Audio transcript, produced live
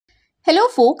Hello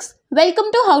folks, welcome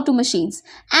to How to Machines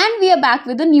and we are back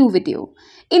with a new video.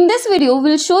 In this video,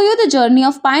 we'll show you the journey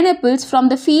of pineapples from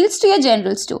the fields to your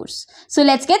general stores. So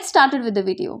let's get started with the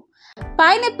video.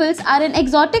 Pineapples are an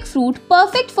exotic fruit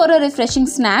perfect for a refreshing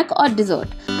snack or dessert.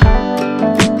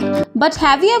 But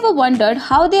have you ever wondered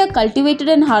how they are cultivated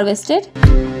and harvested?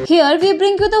 Here we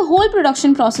bring you the whole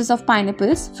production process of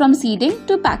pineapples from seeding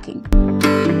to packing.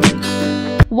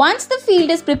 Once the field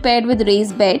is prepared with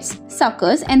raised beds,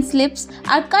 suckers and slips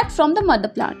are cut from the mother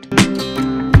plant.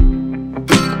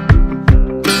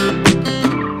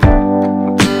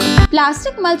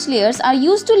 Plastic mulch layers are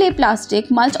used to lay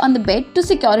plastic mulch on the bed to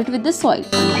secure it with the soil.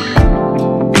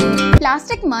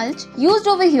 Plastic mulch used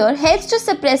over here helps to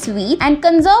suppress weed and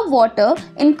conserve water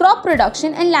in crop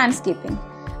production and landscaping.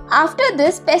 After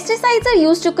this, pesticides are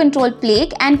used to control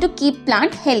plague and to keep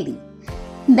plant healthy.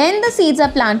 Then the seeds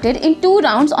are planted in 2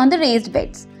 rounds on the raised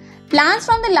beds. Plants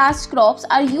from the last crops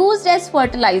are used as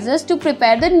fertilizers to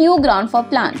prepare the new ground for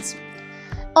plants.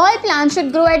 All plants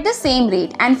should grow at the same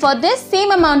rate, and for this,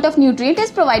 same amount of nutrient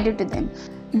is provided to them.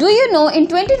 Do you know in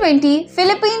 2020,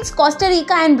 Philippines, Costa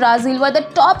Rica and Brazil were the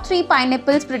top 3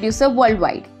 pineapples producer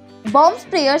worldwide. Bomb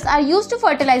sprayers are used to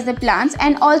fertilize the plants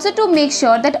and also to make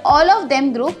sure that all of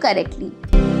them grow correctly.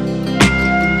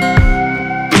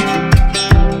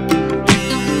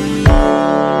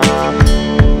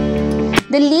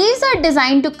 The leaves are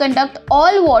designed to conduct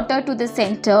all water to the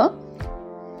center.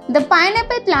 The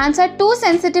pineapple plants are too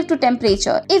sensitive to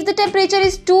temperature. If the temperature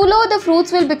is too low, the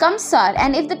fruits will become sour,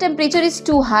 and if the temperature is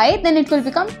too high, then it will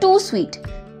become too sweet.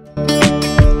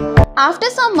 After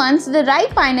some months, the ripe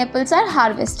pineapples are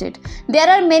harvested. There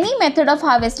are many methods of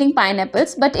harvesting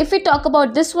pineapples, but if we talk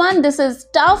about this one, this is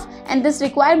tough and this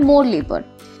requires more labor.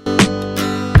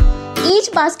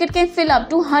 Each basket can fill up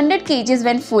to 100 kgs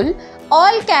when full,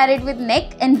 all carried with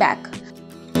neck and back.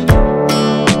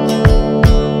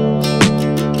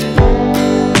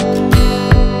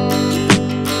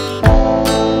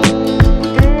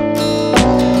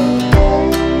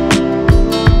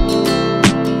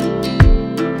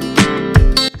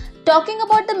 Talking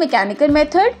about the mechanical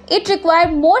method, it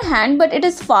requires more hand but it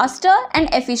is faster and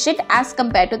efficient as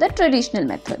compared to the traditional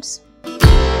methods.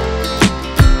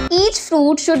 Each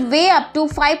fruit should weigh up to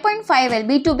 5.5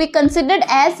 lb to be considered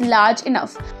as large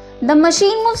enough. The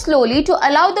machine moves slowly to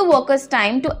allow the workers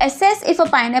time to assess if a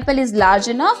pineapple is large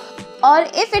enough or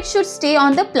if it should stay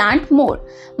on the plant more.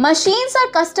 Machines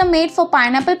are custom made for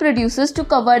pineapple producers to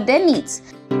cover their needs.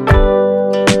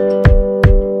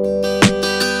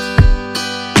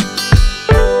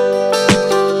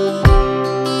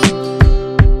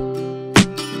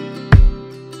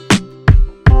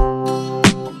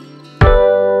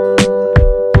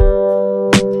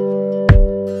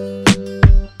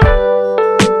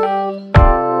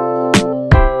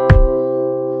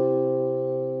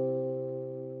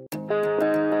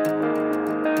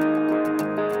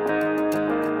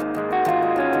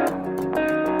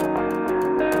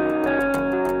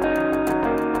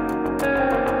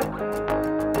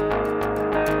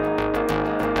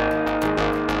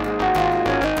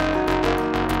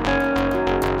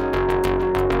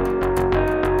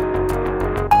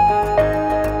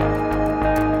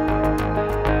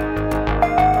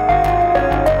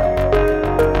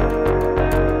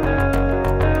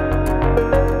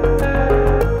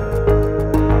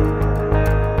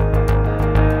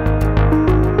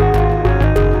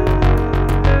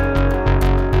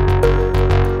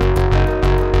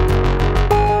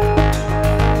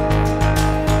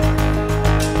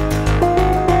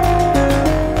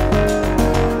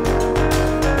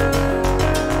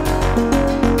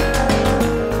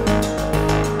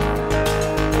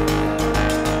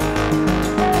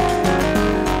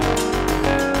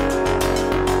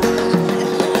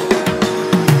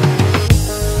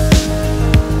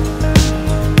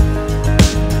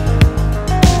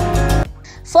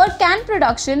 For can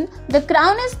production, the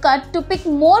crown is cut to pick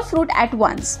more fruit at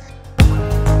once.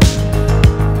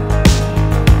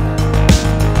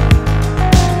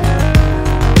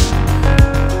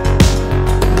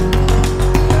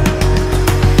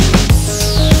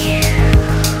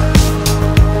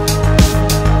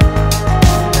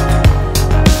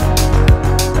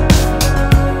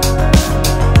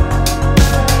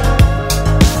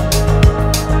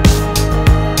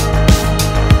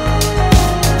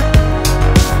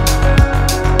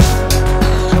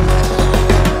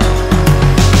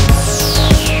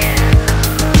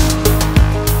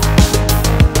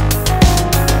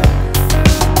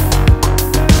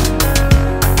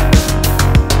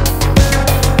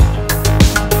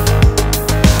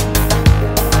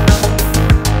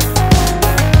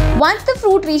 Once the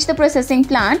fruit reach the processing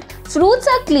plant, Fruits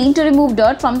are cleaned to remove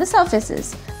dirt from the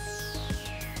surfaces.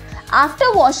 After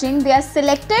washing, they are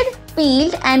selected,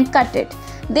 peeled and cutted.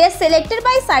 They are selected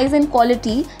by size and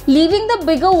quality, leaving the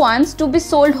bigger ones to be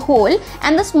sold whole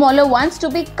and the smaller ones to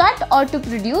be cut or to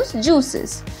produce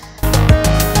juices.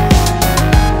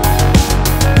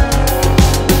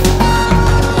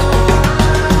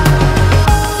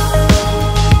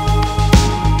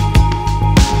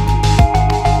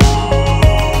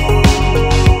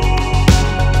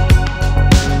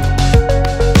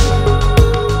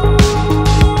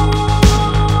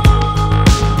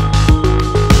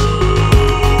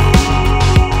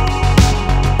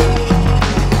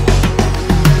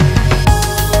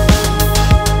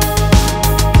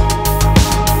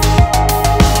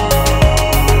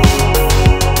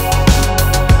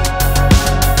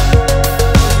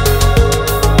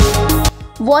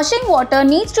 Washing water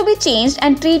needs to be changed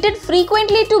and treated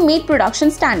frequently to meet production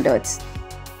standards.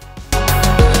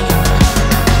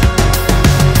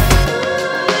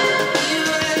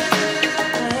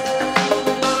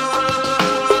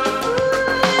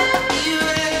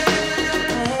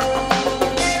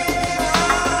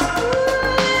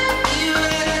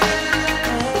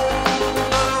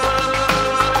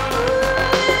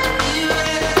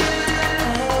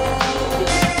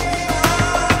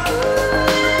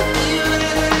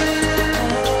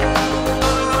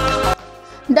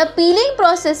 The peeling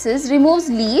processes removes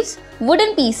leaves,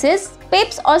 wooden pieces,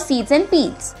 pips or seeds and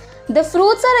peels. The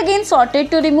fruits are again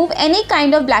sorted to remove any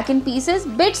kind of blackened pieces,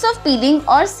 bits of peeling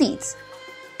or seeds.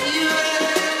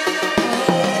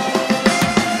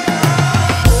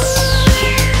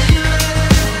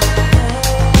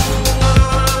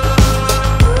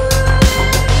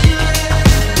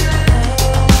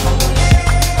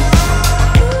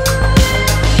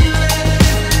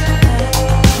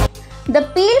 The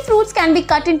peeled fruits can be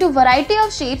cut into a variety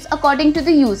of shapes according to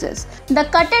the uses. The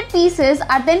cutted pieces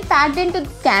are then packed into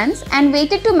cans and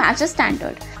weighted to match a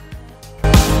standard.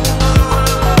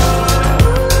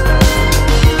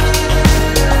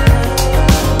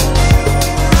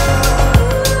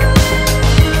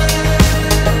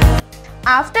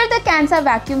 After the cans are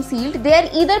vacuum sealed, they are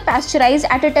either pasteurized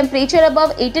at a temperature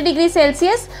above 80 degrees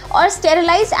Celsius or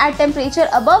sterilized at temperature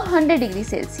above 100 degrees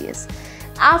Celsius.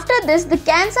 After this, the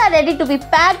cans are ready to be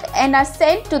packed and are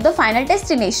sent to the final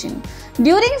destination.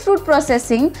 During fruit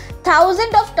processing,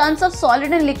 thousands of tons of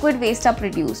solid and liquid waste are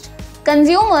produced.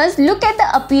 Consumers look at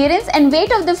the appearance and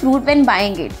weight of the fruit when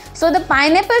buying it. So the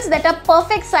pineapples that are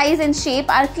perfect size and shape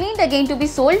are cleaned again to be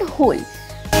sold whole.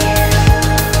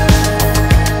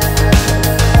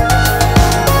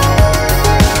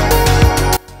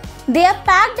 They are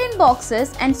packed in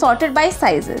boxes and sorted by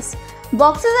sizes.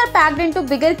 Boxes are packed into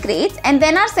bigger crates and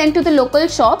then are sent to the local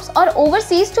shops or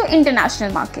overseas to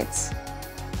international markets.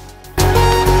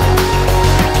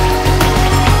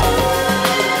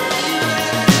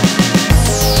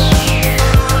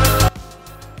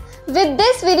 With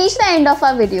this, we reach the end of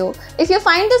our video. If you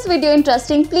find this video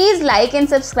interesting, please like and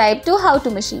subscribe to How to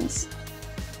Machines.